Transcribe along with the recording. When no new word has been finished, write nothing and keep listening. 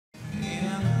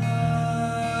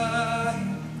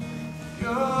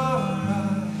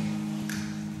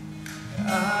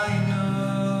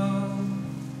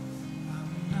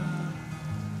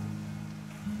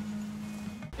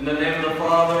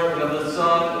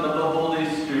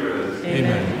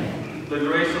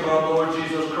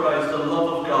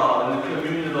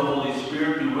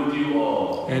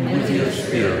and with your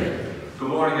spirit. Good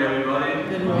morning, everybody.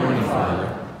 Good morning,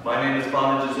 Father. My name is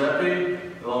Father Giuseppe.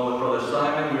 Along with Brother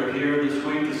Simon, we are here this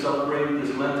week to celebrate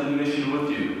this Lenten mission with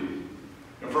you.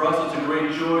 And for us, it's a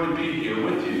great joy to be here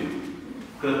with you.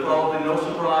 Because it's probably no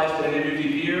surprise to any of you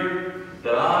to hear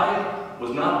that I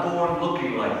was not born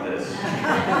looking like this.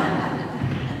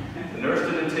 The nurse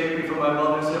didn't take me from my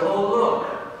mother and say, "Oh, look,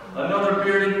 another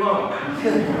bearded monk."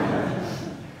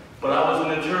 But I was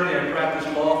an attorney. I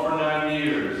practiced law for 9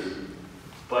 years.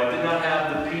 But I did not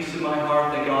have the peace in my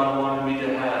heart that God wanted me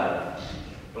to have.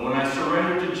 And when I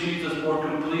surrendered to Jesus more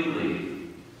completely,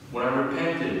 when I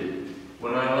repented,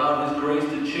 when I allowed His grace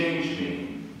to change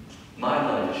me, my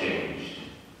life changed.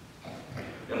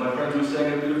 And my friends, we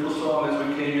sang a beautiful song as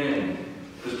we came in,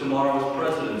 because tomorrow is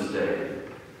President's Day.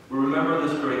 We remember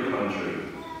this great country.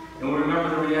 And we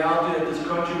remember the reality that this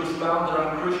country was founded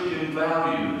on Christian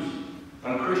values,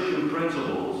 on Christian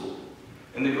principles.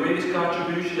 And the greatest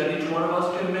contribution that each one of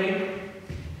us can make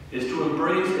is to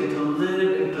embrace and to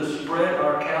live and to spread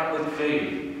our Catholic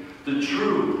faith. The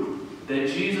truth that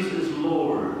Jesus is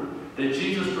Lord, that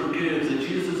Jesus forgives, that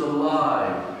Jesus is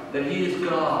alive, that He is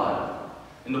God.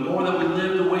 And the more that we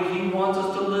live the way He wants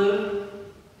us to live,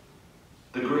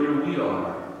 the greater we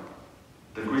are,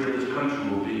 the greater this country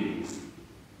will be.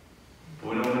 But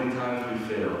we know many times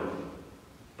we fail.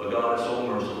 But God is so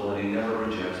merciful that He never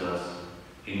rejects us.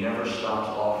 He never stops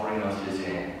offering us His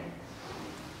hand.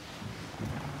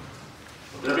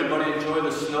 Did everybody enjoy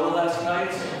the snow last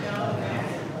night?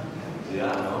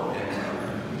 Yeah, no?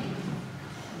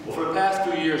 Well, for the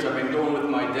past 2 years, I've been going with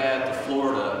my dad to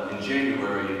Florida in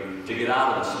January to get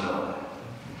out of the snow.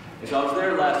 And so I was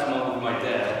there last month with my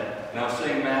dad, and I was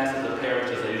saying Mass at the parish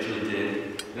as I usually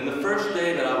did. And the first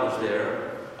day that I was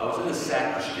there, I was in the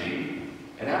sacristy,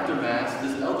 and after Mass,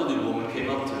 this elderly woman came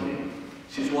up to me.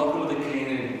 She's walking with a cane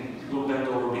and a little bent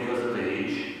over because of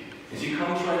age. And she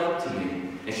comes right up to me,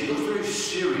 and she looks very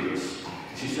serious.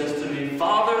 She says to me,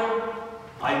 "Father,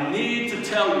 I need to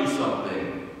tell you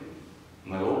something."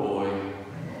 I'm like, "Oh boy,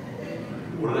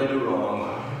 what did I do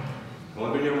wrong? I've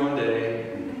only been here one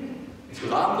day." And she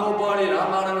goes, "I'm nobody, and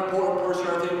I'm not an important person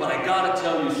or anything, but I gotta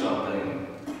tell you something."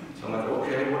 So I'm like,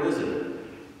 "Okay, what is it?"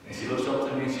 And she looks up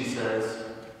to me and she says,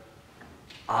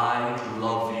 "I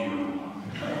love you."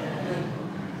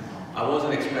 I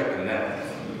wasn't expecting that.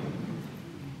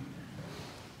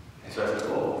 And so I said,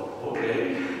 "Oh,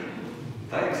 okay,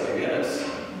 thanks, I guess."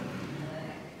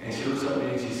 And she looks at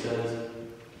me and she says,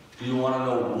 "Do you want to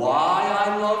know why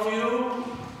I love you?"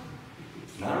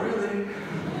 "Not really."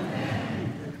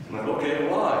 I'm like, "Okay,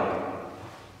 why?"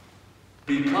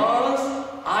 "Because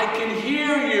I can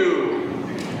hear you."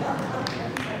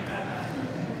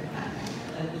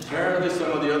 Apparently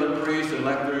some of the other priests and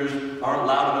lectors aren't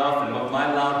loud enough, and with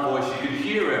my loud voice she could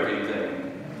hear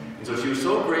everything. And so she was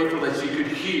so grateful that she could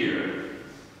hear.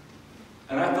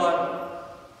 And I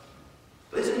thought,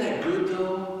 isn't that good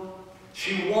though?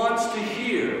 She wants to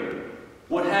hear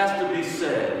what has to be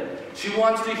said. She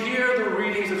wants to hear the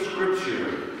readings of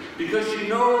Scripture, because she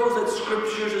knows that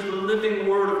Scripture is the living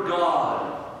Word of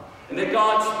God, and that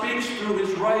God speaks through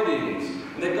His writings,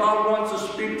 and that God wants to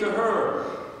speak to her.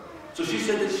 So she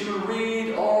said that she would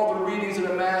read all the readings in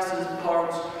the Masses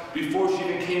parts before she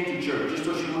even came to church, just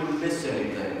so she wouldn't miss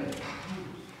anything.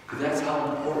 Because that's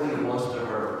how important it was to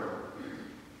her.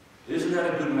 Isn't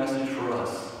that a good message for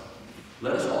us?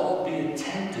 Let us all be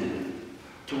attentive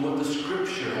to what the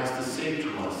Scripture has to say to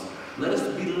us. Let us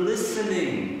be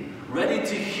listening, ready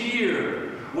to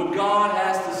hear what God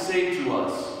has to say to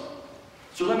us.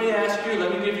 So let me ask you,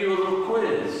 let me give you a little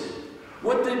quiz.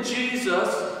 What did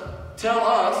Jesus tell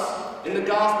us in the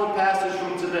gospel passage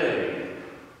from today?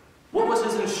 What was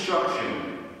His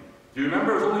instruction? Do you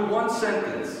remember? It was only one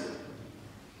sentence.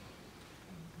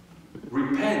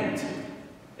 Repent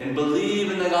and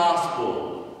believe in the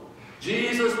gospel.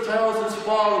 Jesus tells His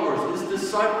followers, His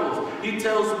disciples, He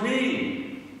tells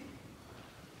me.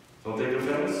 Don't take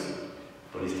offense,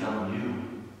 but He's telling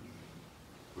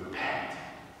you. Repent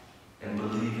and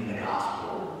believe in the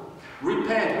gospel.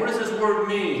 Repent. What does this word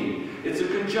mean? It's a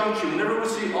conjunction. Whenever we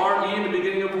see R-E in the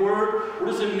beginning of a word, what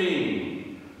does it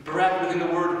mean? Perhaps we think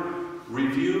the word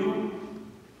review,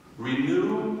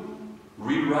 renew,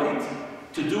 rewrite,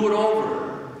 to do it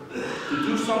over, to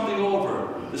do something over.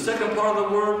 The second part of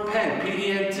the word pen,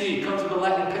 P-E-N-T, comes from the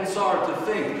Latin pensare, to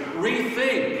think,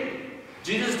 rethink.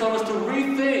 Jesus tells us to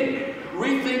rethink.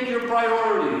 Rethink your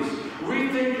priorities.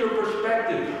 Rethink your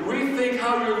perspective. Rethink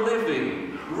how you're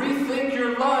living. Rethink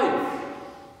your life.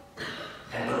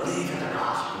 And believe in the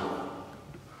gospel.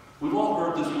 We've all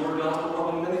heard this word gospel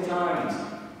probably many times.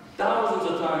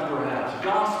 Thousands of times perhaps.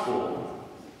 Gospel.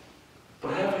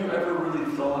 But have you ever really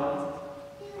thought thought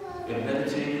and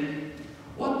meditated?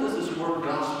 What does this word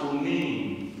gospel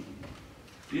mean?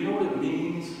 Do you know what it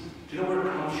means? Do you know where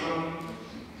it comes from?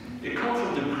 It comes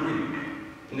from the Greek.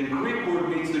 And the Greek word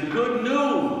means the good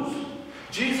news.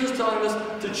 Jesus is telling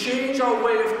us to change our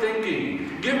way of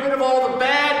thinking. Get rid of all the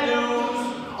bad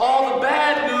news, all the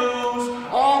bad news,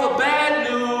 all the bad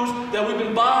news that we've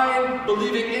been buying,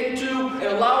 believing into, and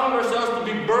allowing ourselves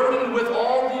to be burdened with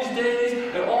all these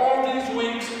days, and all these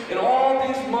weeks, and all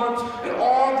these months, and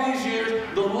all these years.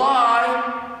 The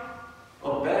lie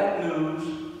of bad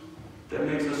news that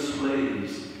makes us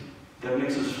slaves, that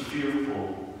makes us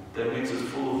fearful, that makes us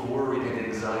full of worry and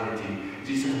anxiety.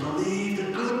 Jesus says, believe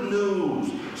the good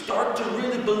news. Start to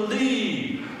really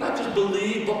believe. Not just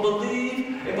believe, but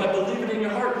believe. And by believing in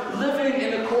your heart, living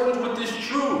in accordance with this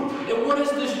truth. And what is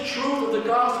this truth of the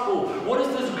gospel? What is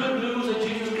this good news that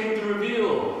Jesus came to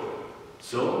reveal?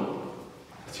 So,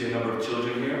 I see a number of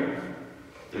children here.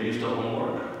 They're used to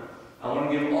homework. I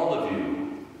want to give all of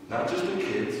you, not just the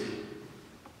kids,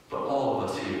 but all of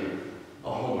us here,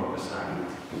 a homework assignment.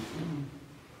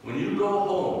 When you go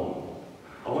home,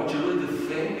 I want you really to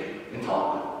think and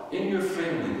talk in your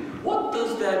family. What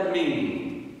does that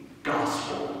mean?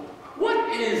 Gospel.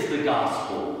 What is the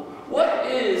gospel? What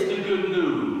is the good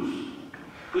news?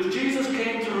 Because Jesus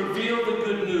came to reveal the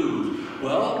good news.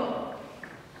 Well,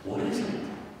 what is it?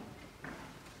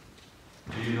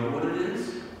 Do you know what it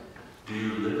is? Do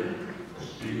you live it?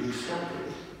 Do you accept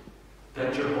it?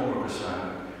 That's your homework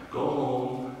assignment. Go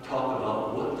home, talk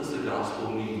about what does the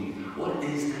gospel mean? What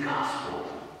is the gospel?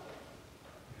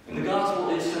 And the gospel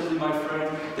is simply, my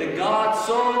friend, that God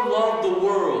so loved the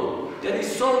world, that he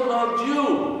so loved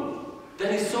you,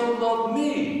 that he so loved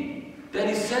me, that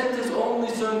he sent his only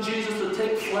son Jesus to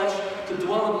take flesh, to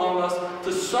dwell among us,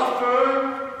 to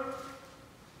suffer,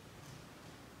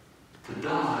 to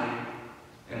die,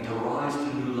 and to rise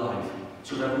to new life,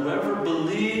 so that whoever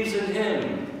believes in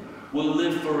him will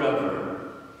live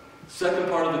forever. Second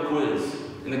part of the quiz,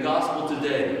 in the gospel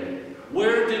today,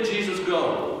 where did Jesus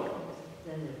go?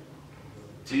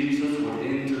 Jesus went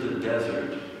into the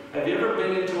desert. Have you ever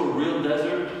been into a real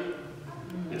desert?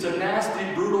 It's a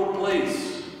nasty, brutal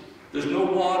place. There's no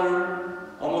water,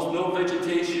 almost no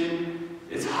vegetation.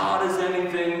 It's hot as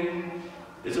anything.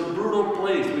 It's a brutal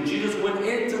place. When Jesus went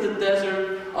into the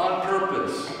desert on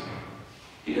purpose,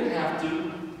 he didn't have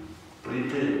to, but he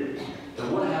did.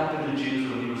 And what happened to Jesus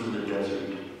when he was in the desert?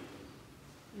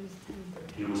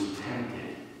 He was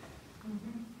tempted.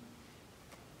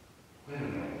 Wait a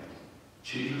minute.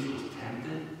 Jesus was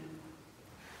tempted?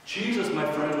 Jesus, my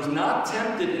friend, was not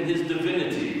tempted in his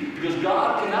divinity, because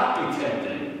God cannot be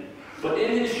tempted. But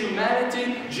in his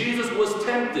humanity, Jesus was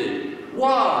tempted.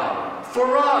 Why?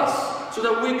 For us, so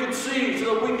that we could see,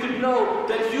 so that we could know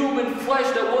that human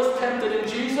flesh that was tempted in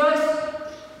Jesus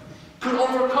could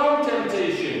overcome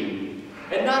temptation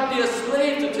and not be a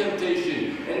slave to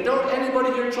temptation. And don't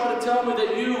anybody here try to tell me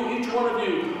that you, each one of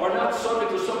you, are not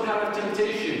subject to some kind of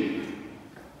temptation.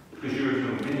 Because you're a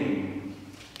human being,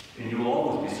 and you will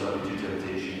always be subject to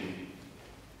temptation.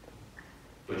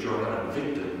 But you're not a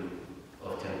victim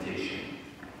of temptation.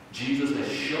 Jesus has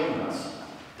shown us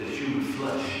that human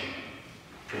flesh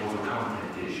can overcome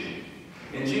temptation.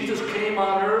 And Jesus came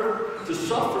on earth to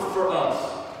suffer for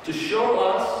us, to show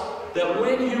us that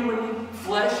when human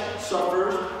flesh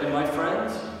suffers, and my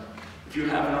friends, if you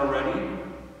haven't already,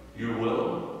 you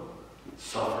will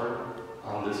suffer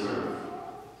on this earth.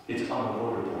 It's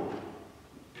unavoidable.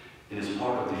 It is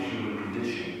part of the human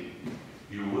condition.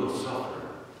 You will suffer.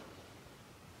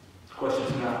 The question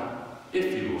is not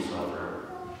if you will suffer.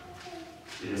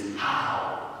 It is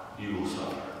how you will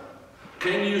suffer.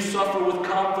 Can you suffer with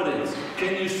confidence?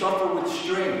 Can you suffer with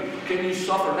strength? Can you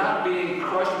suffer not being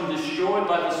crushed and destroyed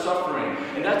by the suffering?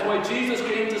 And that's why Jesus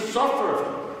came to suffer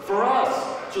for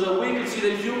us, so that we can see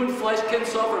that human flesh can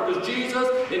suffer, because Jesus,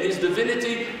 in his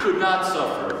divinity, could not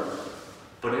suffer.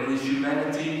 But in his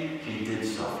humanity, he did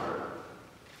suffer.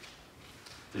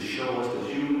 To show us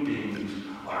that human beings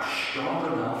are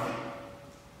strong enough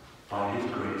by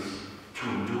his grace to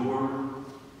endure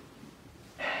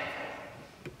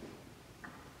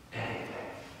anything.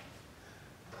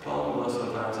 The problem with us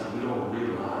sometimes is we don't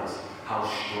realize how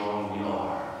strong we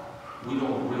are. We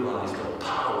don't realize the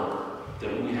power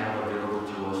that we have available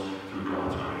to us through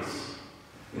God's grace.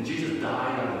 And Jesus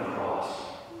died on the cross.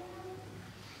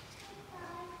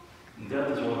 And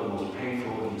death is one of the most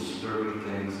painful and disturbing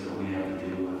things that we have to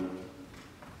deal with.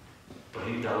 But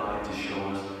he died to show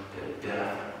us that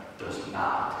death does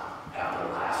not have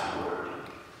the last word.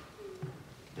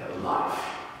 That life,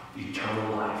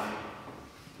 eternal life,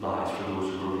 lies for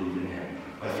those who believe in him.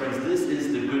 My friends, this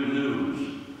is the good news.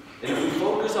 And if we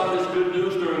focus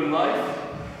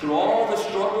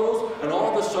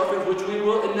sufferings which we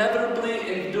will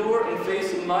inevitably endure and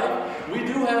face in life, we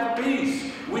do have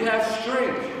peace. We have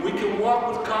strength. We can walk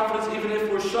with confidence even if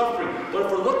we're suffering. But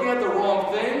if we're looking at the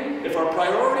wrong thing, if our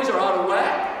priorities are out of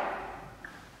whack,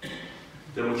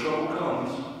 then when trouble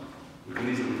comes, we can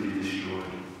easily be destroyed.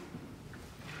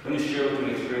 Let me share with you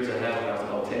an experience I had when I was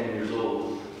about 10 years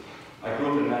old. I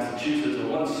grew up in Massachusetts, and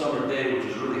one summer day, which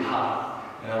was really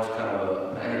hot, and I was kind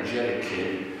of an energetic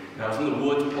kid, and I was in the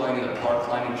woods playing in the park,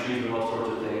 climbing trees and all sorts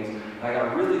of things, and I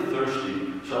got really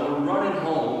thirsty. So I went running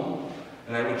home,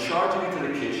 and I went charging into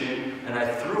the kitchen, and I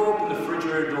threw open the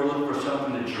refrigerator door looking for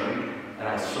something to drink, and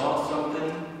I saw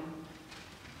something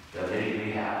that made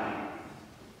me happy.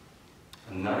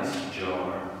 A nice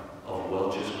jar of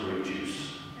Welch's grape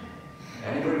juice.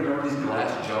 Anybody remember these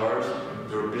glass jars?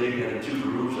 They were big and had 2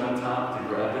 grooves on top to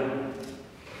grab it.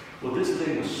 Well, this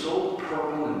thing was so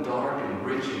purple and dark and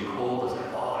rich and cold. I was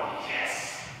like, oh,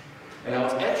 yes. And I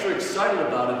was extra excited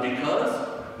about it because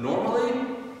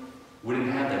normally we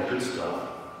didn't have that good stuff.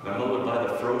 My mother would buy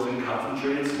the frozen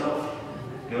concentrated stuff.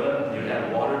 You know, you'd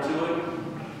add water to it.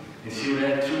 And she would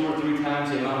add 2 or 3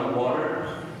 times the amount of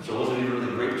water. So it wasn't even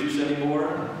really grape juice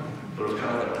anymore, but it was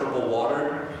kind of like purple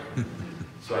water.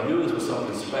 So I knew this was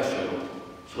something special.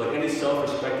 So like any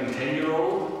self-respecting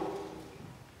 10-year-old,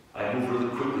 I moved really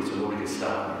quickly so nobody could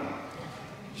stop me.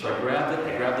 So I grabbed it,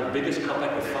 I grabbed the biggest cup I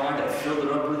could find, I filled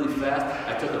it up really fast,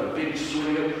 I took a big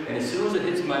swing of it, and as soon as it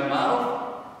hits my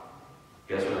mouth,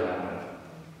 guess what happened?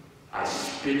 I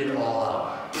spit it all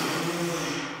out.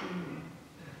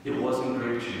 It wasn't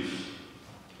grape juice.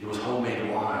 It was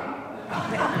homemade wine.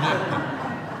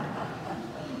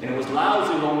 And it was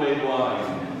lousy homemade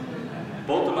wine.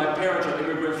 Both of my parents are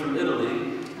immigrants from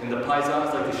Italy, and the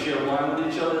paisans like to share wine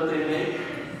with each other that they make,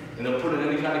 and they'll put it in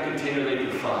any kind of container they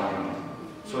can find.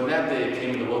 So in that day, it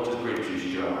came in the Welch's grape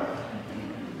juice jar.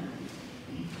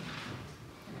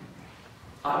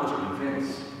 I was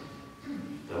convinced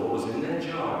that what was in that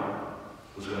jar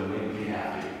was going to make me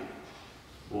happy.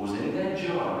 What was in that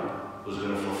jar was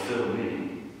going to fulfill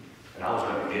me, and I was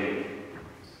going to get it.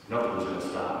 Nothing was going to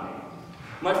stop me.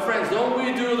 My friends, don't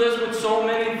we do this with so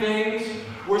many things?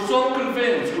 We're so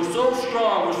convinced, we're so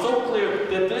strong, we're so clear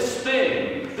that this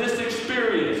thing, this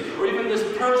experience, or even this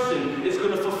person is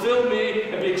going to fulfill me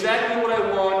and be exactly what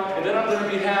I want, and then I'm going to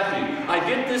be happy. I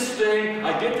get this thing,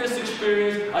 I get this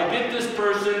experience, I get this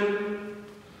person.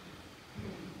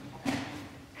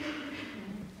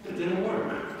 It didn't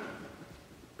work.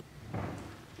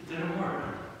 It didn't work.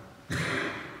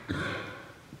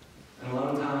 And a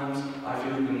lot of times, I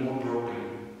feel even more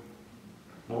broken,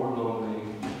 more lonely,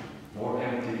 more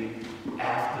empty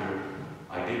after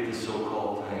I get this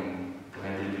so-called thing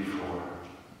than I did before.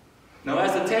 Now,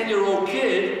 as a 10-year-old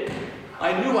kid,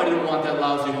 I knew I didn't want that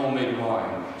lousy homemade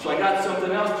wine, so I got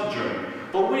something else to drink.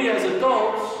 But we as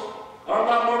adults are a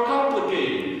lot more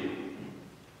complicated.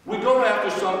 We go after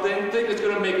something, think it's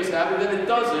going to make us happy, then it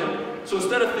doesn't. So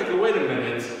instead of thinking, wait a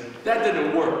minute, that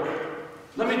didn't work.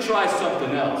 Let me try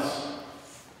something else.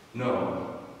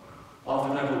 No.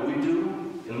 Oftentimes what we do,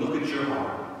 and look at your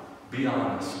heart, be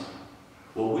honest.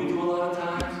 What we do a lot of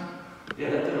times, yeah,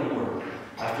 that didn't work.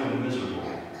 I feel miserable.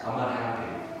 I'm not happy.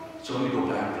 So let me go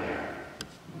back there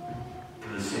to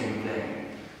the same thing.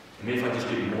 And maybe if I just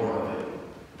get more of it,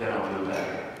 then I'll feel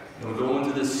better. And we go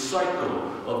into this cycle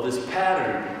of this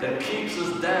pattern that keeps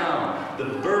us down, the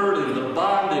burden, the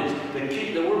bondage,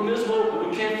 that we're miserable, but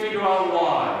we can't figure out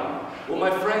why. Well,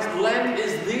 my friends, Lent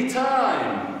is the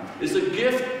time. It's a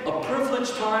gift, a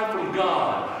privileged time from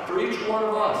God for each one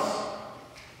of us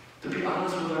to be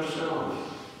honest with ourselves,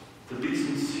 to be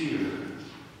sincere,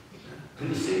 in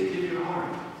the safety of your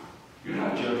heart. You're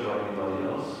not judged by anybody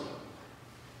else.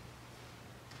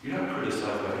 You're not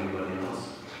criticized by anybody else.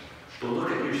 But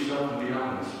look at yourself and be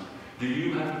honest. Do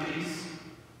you have peace?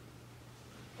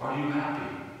 Are you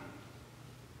happy?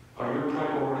 Are your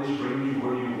priorities bringing you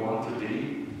where you want to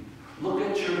be? Look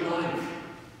at your life.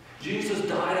 Jesus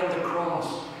died on the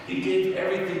cross. He gave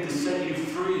everything to set you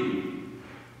free.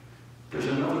 There's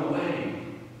another way.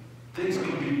 Things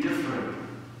can be different.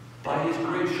 By His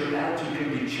grace, your attitude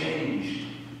can be changed.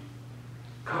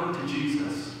 Come to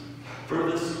Jesus.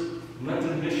 For this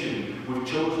Lenten mission we've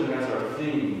chosen as our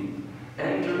theme,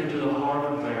 enter into the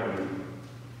heart of Mary.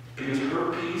 Because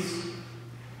her peace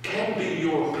can be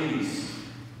your peace.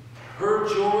 Her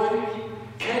joy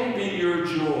can be your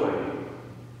joy.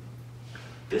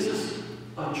 This is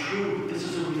a truth. This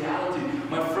is a reality.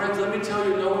 My friends, let me tell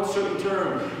you in no uncertain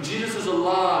term. Jesus is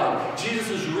alive. Jesus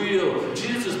is real.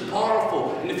 Jesus is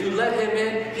powerful. And if you let Him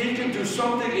in, He can do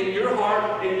something in your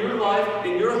heart, in your life,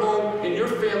 in your home, in your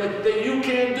family that you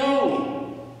can't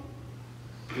do.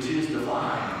 Because He is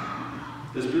divine.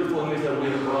 This we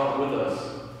have brought with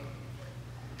us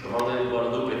of Our Lady of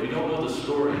Guadalupe. If you don't know the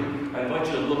story, I invite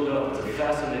you to look it up. It's a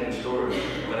fascinating story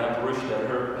of an apparition that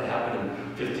happened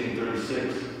in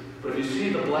 1536. But if you see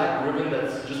the black ribbon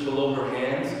that's just below her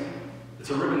hands, it's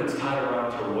a ribbon that's tied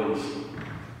around her waist.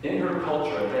 In her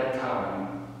culture at that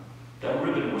time, that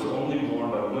ribbon was only worn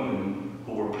by women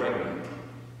who were pregnant.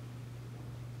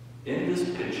 In this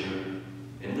picture,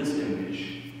 in this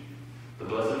image, the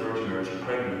Blessed Virgin Mary is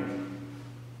pregnant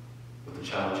with the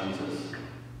child Jesus.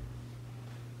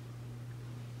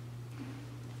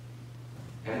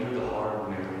 Enter the heart of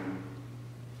Mary,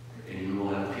 and you will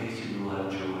have peace, you will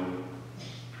have joy,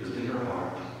 because in her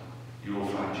heart, you will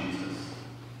find Jesus.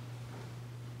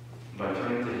 By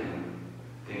turning to Him,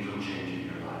 things will change in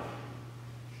your life.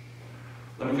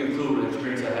 Let me conclude with an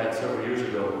experience I had several years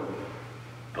ago.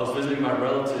 I was visiting my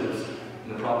relatives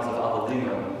in the province of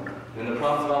Avellino. In the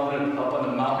province of Avellino, up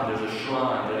on the mountain, there's a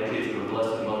shrine dedicated to the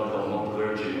Blessed Mother called Monte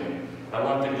Vergine. I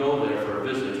wanted to go there for a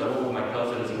visit, so I went with my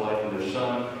cousin, his wife, and their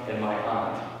son, and my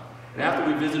aunt. And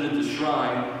after we visited the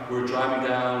shrine, we were driving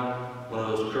down one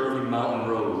of those curvy mountain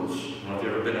roads. I don't know if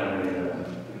you've ever been on any of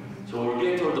them. So when we were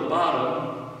getting toward the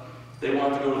bottom, they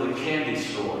wanted to go to the candy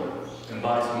store and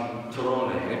buy some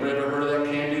Torone. Anybody ever heard of that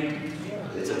candy?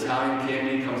 It's Italian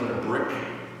candy, comes in a brick.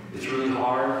 It's really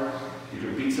hard. You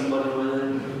can beat somebody with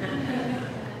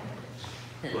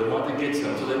it. Well, they wanted to get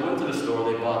some, so they went to the store,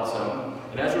 they bought some.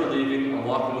 And as we're leaving, I'm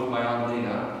walking with my Aunt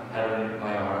Lena, had her in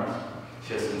my arms.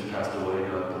 She has since passed away,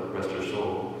 God rest her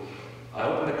soul. I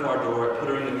opened the car door, I put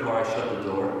her in the car, I shut the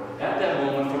door. At that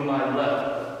moment, from my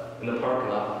left, in the parking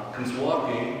lot, comes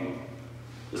walking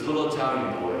this little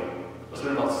Italian boy. Must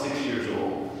have been about 6 years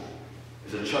old.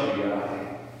 He's a chubby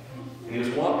guy. And he was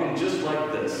walking just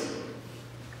like this.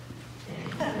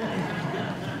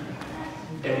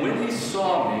 And when he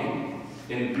saw me,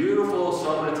 in beautiful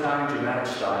Southern Italian dramatic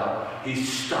style, he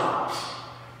stops.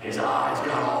 His eyes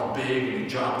got all big and he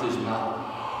dropped his mouth.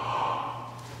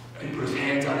 And he put his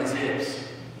hands on his hips.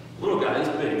 Little guy, this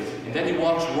big. And then he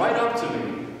walks right up to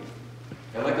me.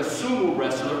 And like a sumo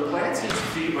wrestler, plants his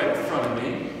feet right in front of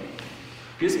me,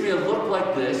 gives me a look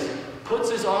like this,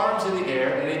 puts his arms in the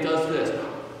air, and he does this.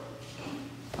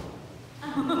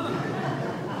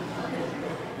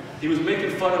 He was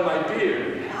making fun of my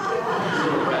beard,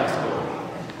 little rascal.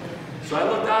 So I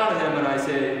look down at him and I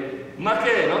say, "Ma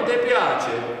che, non te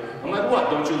piace?" I'm like, "What,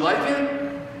 don't you like it?"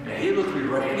 And he looked me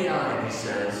right in the eye and he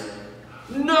says,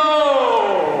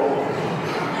 "No!"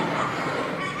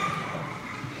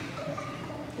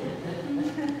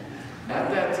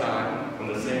 At that time, from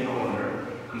the same corner,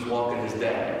 comes walking his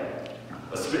dad.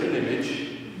 A spitting image,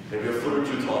 maybe a foot or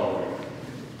two taller.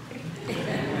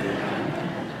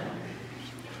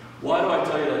 Why do I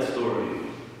tell you that story?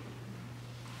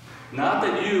 Not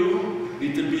that you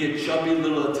need to be a chubby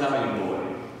little Italian boy,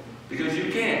 because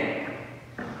you can.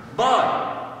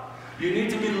 But you need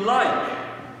to be like,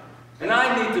 and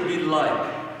I need to be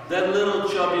like, that little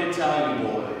chubby Italian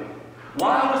boy.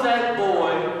 Why was that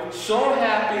boy so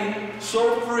happy,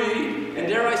 so free, and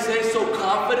dare I say, so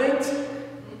confident?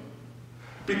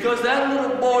 Because that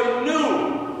little boy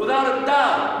knew, without a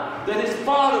doubt, that his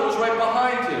father was right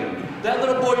behind him. That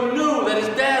little boy knew that his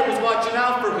dad was watching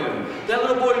out for him. That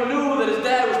little boy knew that his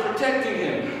dad was protecting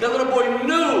him. That little boy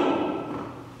knew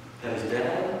that his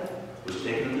dad was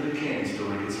taking him to the candy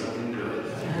store to get something good.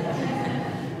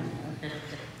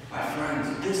 My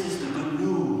friends, this is the good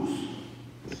news.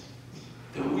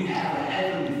 That we have a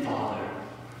Heavenly Father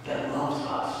that loves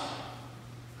us.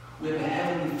 We have a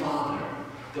Heavenly Father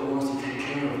that wants to take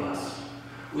care of us.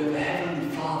 We have a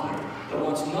Heavenly Father that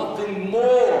wants nothing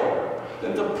more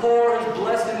than to pour His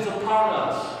blessings upon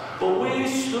us. But we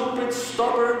stupid,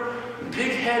 stubborn,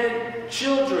 pig-headed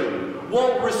children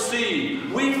won't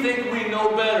receive. We think we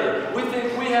know better. We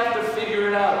think we have to figure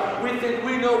it out. We think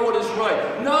we know what is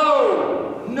right.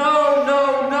 No! No,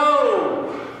 no,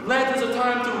 no! Lent is a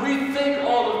time to rethink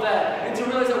all of that and to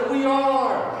realize that we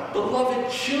are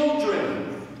beloved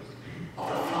children of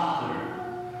the Father.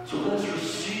 So let us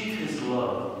receive His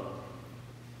love.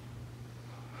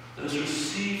 Let us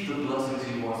receive the blessings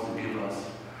He wants to give us.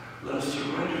 Let us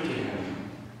surrender to Him,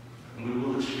 and we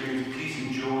will experience peace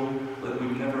and joy like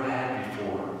we've never had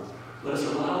before. Let us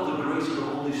allow the grace of the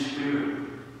Holy Spirit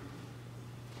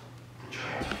to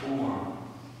transform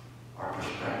our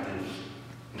perspectives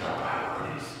and our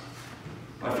priorities.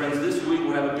 My friends, this week we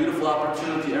have a beautiful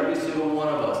opportunity, every single one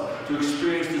of us, to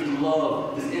experience this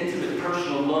love, this intimate,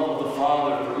 personal love of the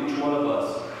Father for each one of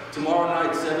us. Tomorrow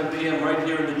night, 7 p.m., right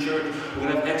here in the church, we're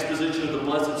going to have exposition of the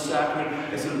Blessed Sacrament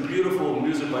and some beautiful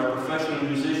music by a professional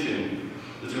musician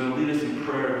that's going to lead us in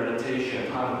prayer, meditation, a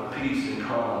time of peace and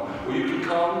calm, where you can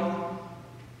come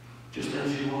just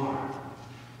as you are.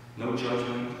 No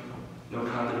judgment, no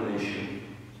condemnation.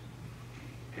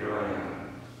 Here I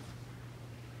am.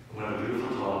 We're going to have a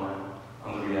beautiful talk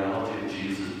on the reality of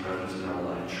Jesus' presence in our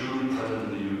life, truly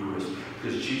present in the Eucharist.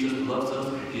 Because Jesus loves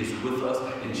us, He is with us,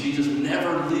 and Jesus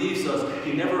never leaves us.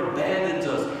 He never abandons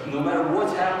us. No matter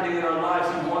what's happening in our lives,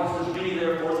 He wants to be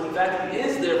there for us. In fact, He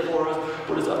is there for us,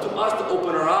 but it's up to us to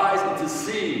open our eyes and to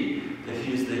see that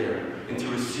He is there and to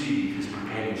receive His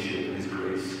companionship and His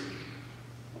grace.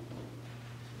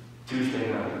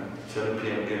 Tuesday night, 7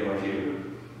 p.m. again right here.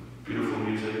 Beautiful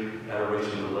music,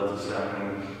 adoration of the Lenten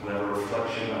Sacrament. We have a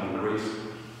reflection on the grace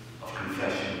of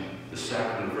confession, the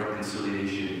sacrament of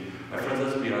reconciliation. My friends,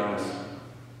 let's be honest.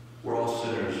 We're all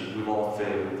sinners. We've all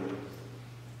failed.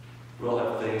 We all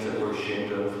have things that we're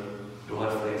ashamed of. We all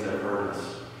have things that hurt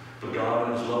us. But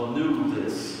God in His love knew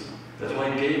this. That's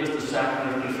why He gave us the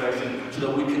sacrament of confession, so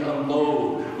that we can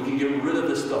unload, we can get rid of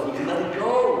this stuff, we can let it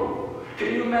go.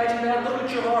 Can you imagine that? Look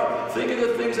at your heart. Think of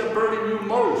the things that burden you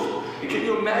most. And can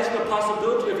you imagine the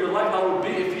possibility of your life, how it would be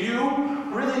if you,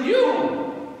 really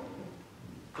you,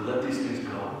 could let these things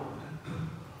go?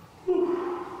 Whew.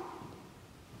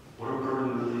 What a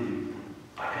burden relieved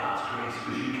by God's grace,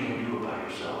 because you can't do it by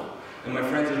yourself. And my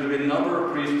friends, there's going to be a number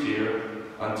of priests here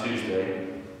on Tuesday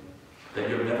that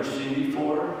you've never seen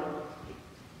before,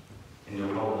 and you'll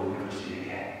probably never see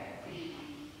again.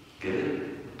 Get it?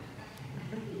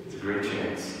 It's a great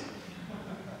chance.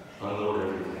 Unload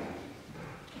everything.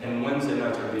 And Wednesday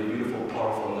night's going to be a beautiful,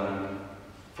 powerful night,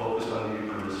 focused on the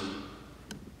Eucharist,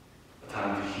 a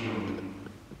time of healing,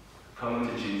 coming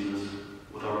to Jesus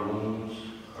with our wounds,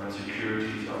 our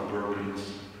insecurities, our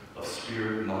brokenness of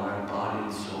spirit, mind, body,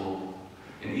 and soul.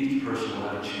 And each person will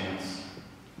have a chance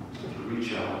to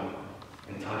reach out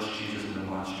and touch Jesus in the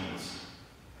monstrance,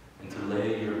 and to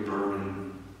lay your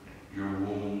burden, your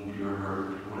wound, your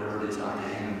hurt, whatever it is, onto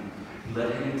Him.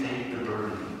 Let Him take the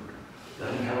burden.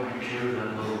 Let Him help you carry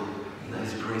that load, and let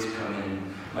His grace come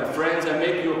in. My friends, I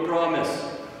make you a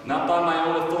promise, not by my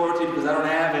own authority because I don't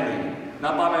have any,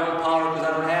 not by my own power because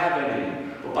I don't have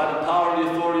any, but by the power and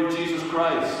the authority of Jesus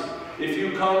Christ. If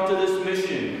you come to this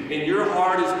mission and your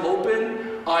heart is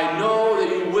open, I know that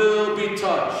you will be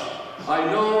touched. I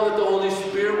know that the Holy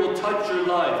Spirit will touch your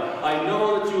life. I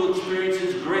know that you will experience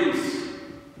His grace.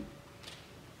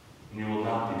 And you will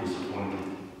not be disappointed.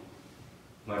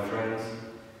 My friends,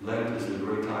 Lent is a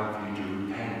great time for you to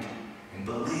repent and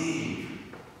believe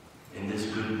in this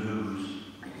good news.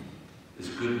 This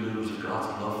good news of God's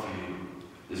love for you.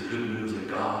 This good news that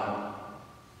God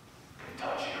can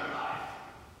touch your life.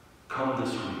 Come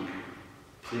this week.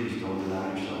 Please don't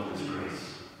deny yourself this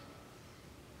grace.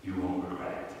 You won't regret it.